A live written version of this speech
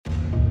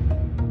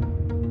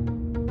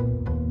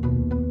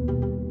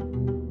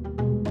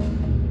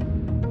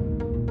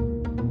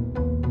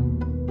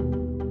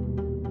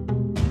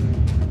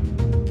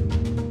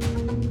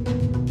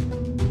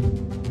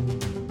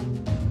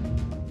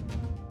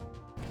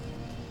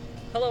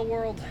Hello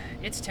World,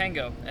 it's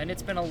Tango, and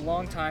it's been a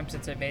long time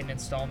since I made an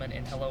installment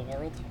in Hello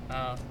World.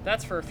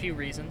 That's for a few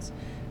reasons.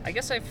 I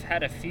guess I've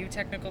had a few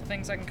technical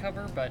things I can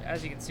cover, but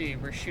as you can see,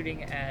 we're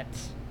shooting at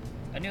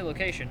a new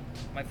location,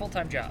 my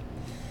full-time job.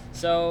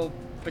 So,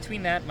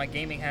 between that, my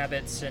gaming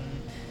habits, and,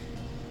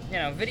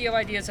 video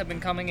ideas have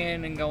been coming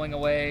in and going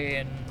away,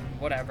 and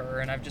whatever,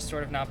 and I've just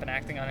sort of not been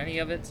acting on any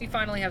of it. So we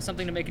finally have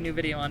something to make a new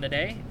video on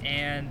today,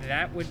 and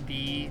that would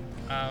be,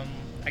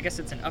 I guess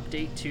it's an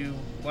update to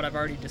what I've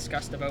already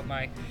discussed about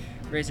my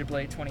Razer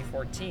Blade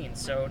 2014.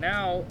 So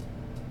now,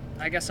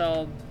 I guess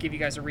I'll give you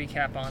guys a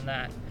recap on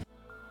that.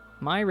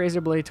 My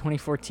Razer Blade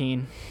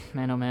 2014,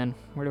 man oh man,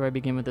 where do I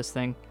begin with this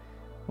thing?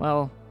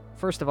 Well,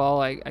 first of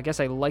all, I guess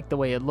I like the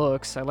way it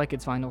looks. I like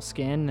its vinyl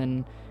skin,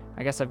 and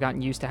I guess I've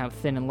gotten used to how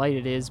thin and light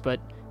it is,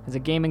 but as a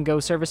game and go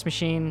service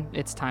machine,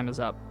 its time is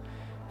up.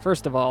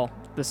 First of all,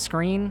 the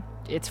screen,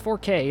 it's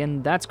 4K,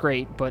 and that's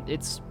great, but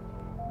it's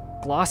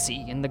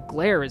glossy, and the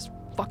glare is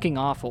fucking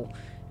awful.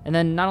 And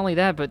then not only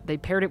that, but they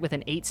paired it with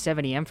an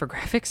 870M for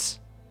graphics?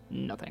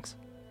 No thanks.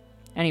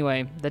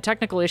 Anyway, the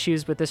technical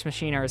issues with this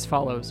machine are as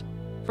follows.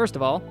 First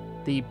of all,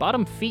 the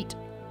bottom feet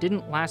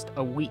didn't last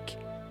a week.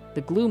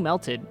 The glue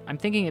melted. I'm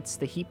thinking it's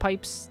the heat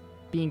pipes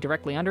being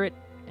directly under it,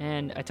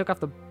 and I took off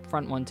the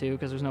front one too,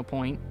 because there's no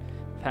point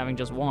of having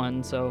just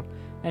one. So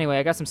anyway,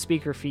 I got some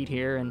speaker feet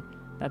here, and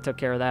that took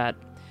care of that.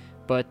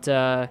 But,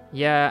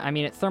 yeah, I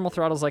mean, it thermal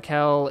throttles like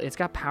hell. It's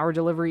got power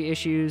delivery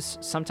issues.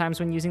 Sometimes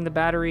when using the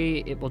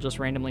battery, it will just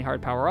randomly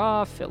hard power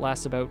off. It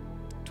lasts about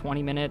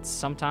 20 minutes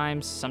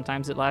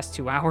sometimes it lasts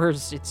 2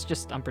 hours. It's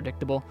just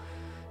unpredictable.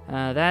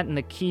 That and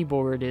the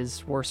keyboard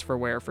is worse for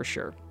wear for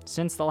sure.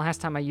 Since the last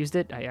time I used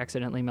it, I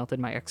accidentally melted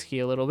my X key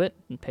a little bit,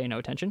 and pay no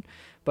attention.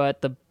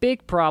 But the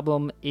big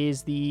problem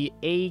is the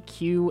A,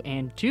 Q,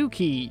 and 2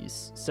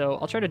 keys. So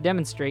I'll try to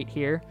demonstrate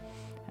here.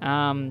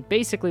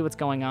 Basically what's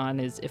going on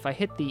is if I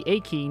hit the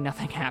A key,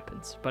 nothing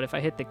happens. But if I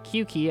hit the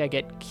Q key, I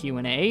get Q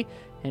and A.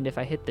 And if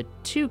I hit the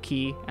 2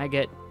 key, I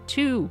get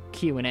 2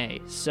 Q and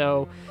A.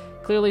 So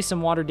clearly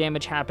some water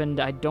damage happened.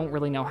 I don't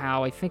really know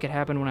how. I think it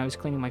happened when I was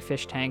cleaning my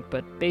fish tank,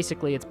 but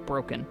basically it's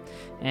broken.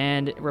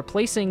 And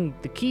replacing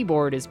the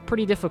keyboard is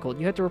pretty difficult.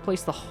 You have to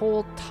replace the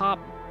whole top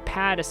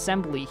pad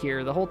assembly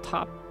here, the whole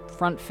top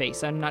front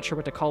face. I'm not sure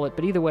what to call it,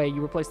 but either way,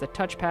 you replace the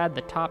touchpad,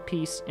 the top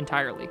piece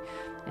entirely.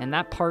 And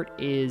that part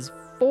is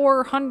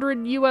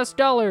 $400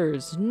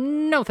 US.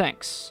 No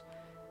thanks.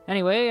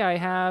 Anyway, I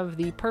have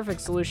the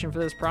perfect solution for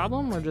this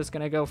problem. We're just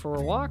gonna go for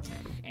a walk,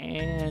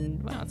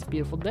 and wow, it's a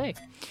beautiful day.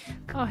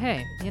 Oh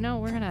hey, we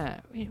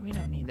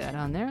don't need that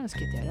on there. Let's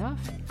get that off.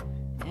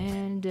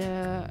 And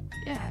yeah,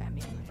 I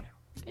mean,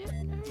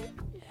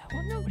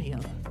 well, nobody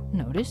will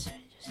notice.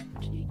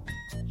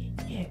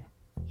 Yeah.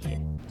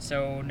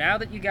 So now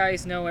that you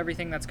guys know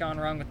everything that's gone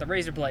wrong with the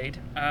Razer Blade,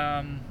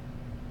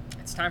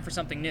 it's time for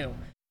something new.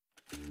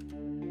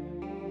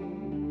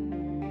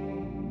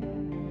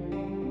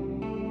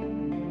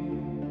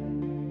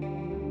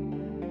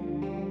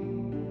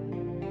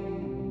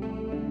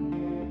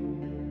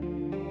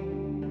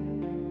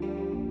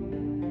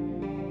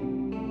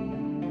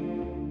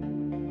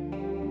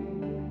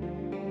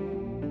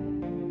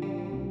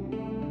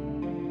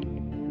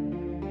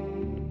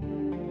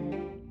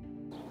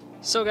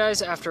 So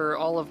guys, after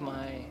all of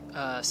my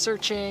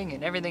searching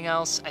and everything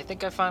else, I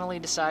think I finally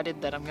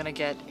decided that I'm gonna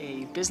get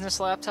a business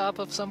laptop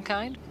of some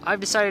kind.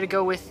 I've decided to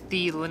go with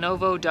the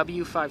Lenovo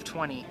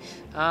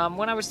W520.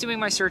 When I was doing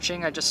my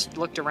searching, I just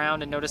looked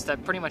around and noticed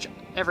that pretty much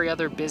every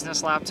other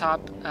business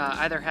laptop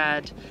either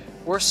had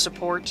worse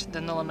support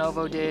than the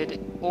Lenovo did,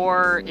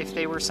 or if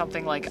they were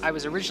something like, I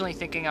was originally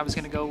thinking I was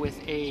gonna go with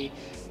a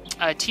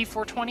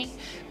T420,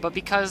 but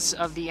because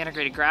of the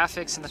integrated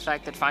graphics and the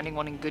fact that finding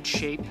one in good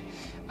shape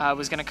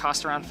was going to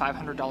cost around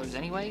 $500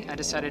 anyway, I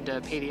decided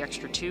to pay the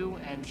extra $2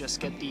 and just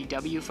get the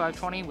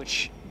W520,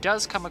 which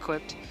does come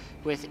equipped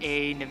with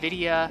a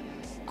NVIDIA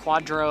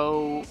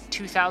Quadro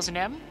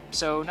 2000M,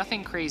 so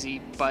nothing crazy,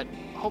 but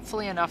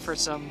hopefully enough for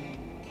some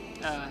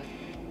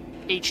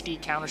HD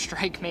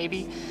Counter-Strike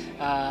maybe.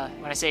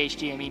 When I say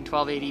HD, I mean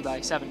 1280 by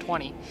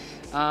 720.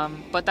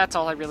 But that's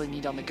all I really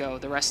need on the go.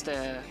 The rest,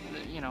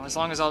 as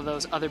long as all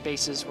those other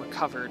bases were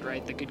covered,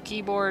 right? The good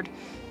keyboard,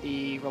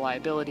 the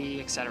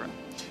reliability, etc.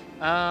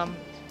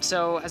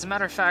 So, as a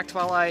matter of fact,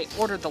 while I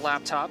ordered the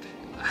laptop,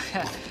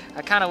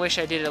 I kind of wish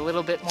I did a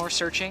little bit more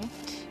searching,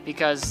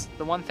 because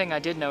the one thing I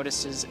did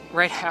notice is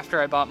right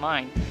after I bought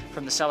mine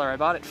from the seller I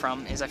bought it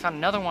from, is I found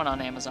another one on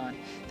Amazon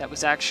that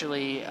was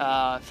actually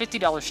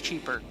 $50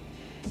 cheaper.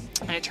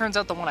 And it turns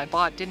out the one I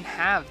bought didn't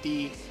have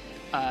the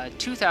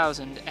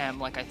 2000M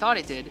like I thought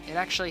it did. It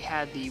actually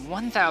had the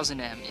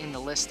 1000M in the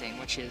listing,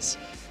 which is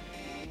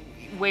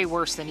way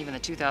worse than even the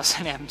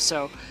 2000M.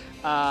 So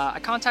I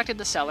contacted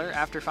the seller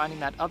after finding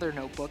that other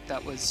notebook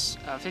that was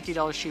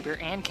 $50 cheaper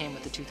and came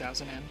with the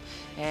 2000M.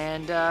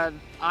 And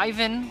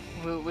Ivan,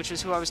 which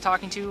is who I was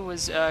talking to,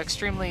 was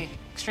extremely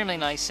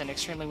nice and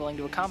extremely willing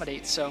to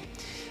accommodate. So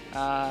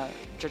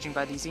judging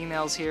by these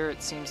emails here,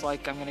 it seems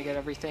like I'm going to get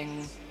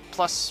everything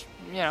plus,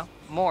 you know,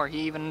 more.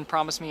 He even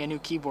promised me a new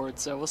keyboard,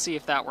 so we'll see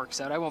if that works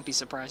out. I won't be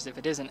surprised if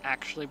it isn't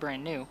actually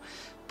brand new,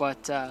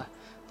 but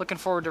looking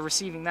forward to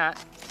receiving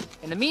that.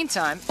 In the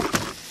meantime,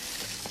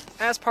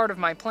 as part of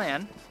my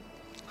plan,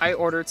 I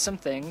ordered some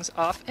things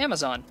off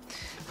Amazon.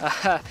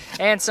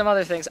 And some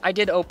other things. I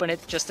did open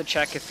it just to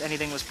check if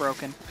anything was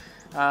broken.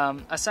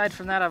 Aside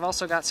from that, I've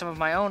also got some of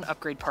my own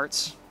upgrade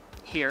parts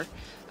here.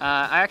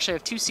 I actually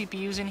have two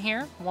CPUs in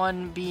here,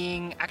 one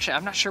being, actually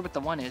I'm not sure what the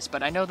one is,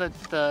 but I know that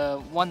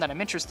the one that I'm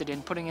interested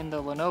in putting in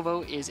the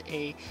Lenovo is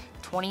a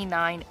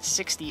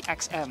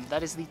 2960XM.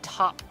 That is the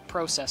top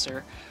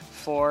processor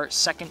for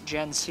 2nd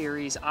Gen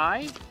Series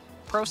I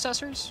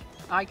processors,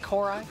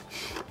 Core I.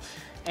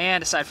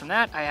 And aside from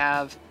that, I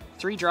have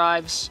 3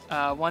 drives,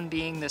 one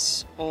being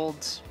this old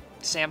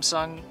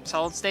Samsung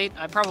solid state.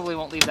 I probably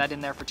won't leave that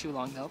in there for too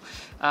long though.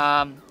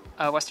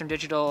 Western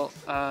Digital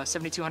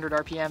 7200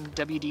 RPM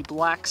WD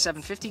Black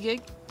 750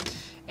 gig,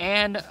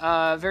 and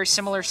very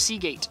similar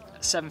Seagate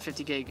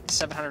 750 gig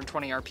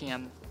 720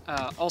 RPM,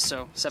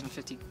 also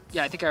 750.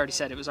 Yeah, I think I already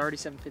said it was already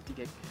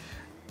 750 gig.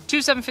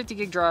 2 750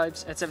 gig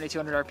drives at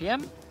 7200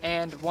 RPM,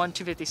 and one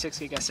 256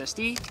 gig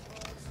SSD.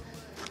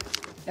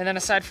 And then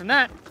aside from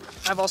that,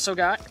 I've also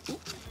got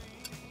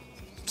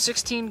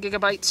 16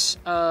 gigabytes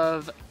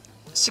of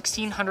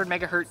 1600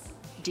 megahertz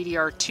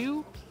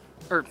DDR3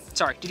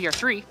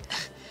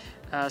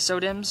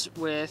 SODIMMs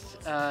with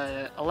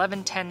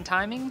 1110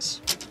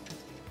 timings.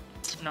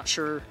 I'm not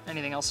sure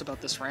anything else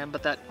about this RAM,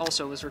 but that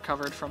also was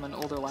recovered from an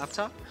older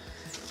laptop.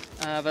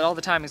 But all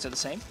the timings are the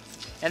same.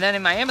 And then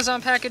in my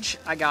Amazon package,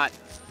 I got,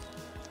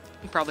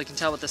 you probably can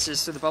tell what this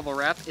is through the bubble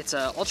wrap, it's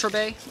a Ultra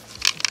Bay.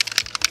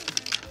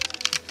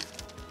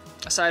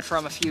 Aside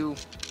from a few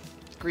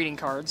greeting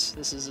cards,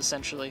 this is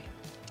essentially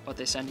what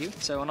they send you.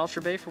 So an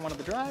Ultra Bay for one of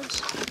the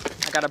drives.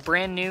 I got a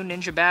brand new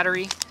Ninja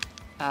battery,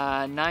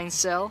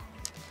 9-cell.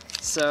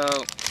 So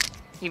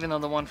even though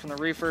the one from the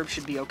refurb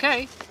should be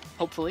okay,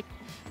 hopefully,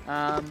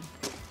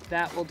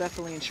 that will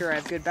definitely ensure I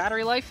have good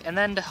battery life. And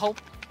then to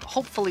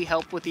hopefully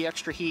help with the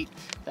extra heat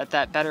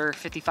that better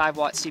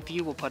 55-watt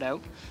CPU will put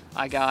out,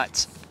 I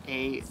got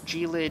a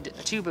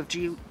tube of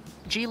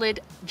G-Lid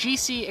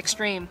GC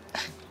Extreme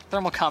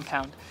thermal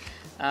compound.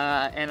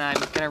 And I'm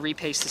going to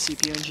repaste the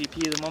CPU and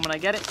GPU the moment I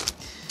get it,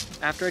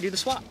 after I do the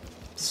swap.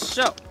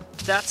 So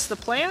that's the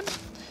plan,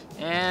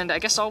 and I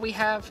guess all we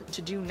have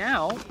to do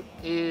now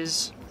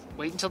is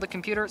wait until the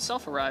computer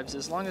itself arrives.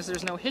 As long as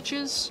there's no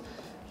hitches,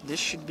 this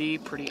should be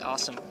pretty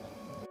awesome.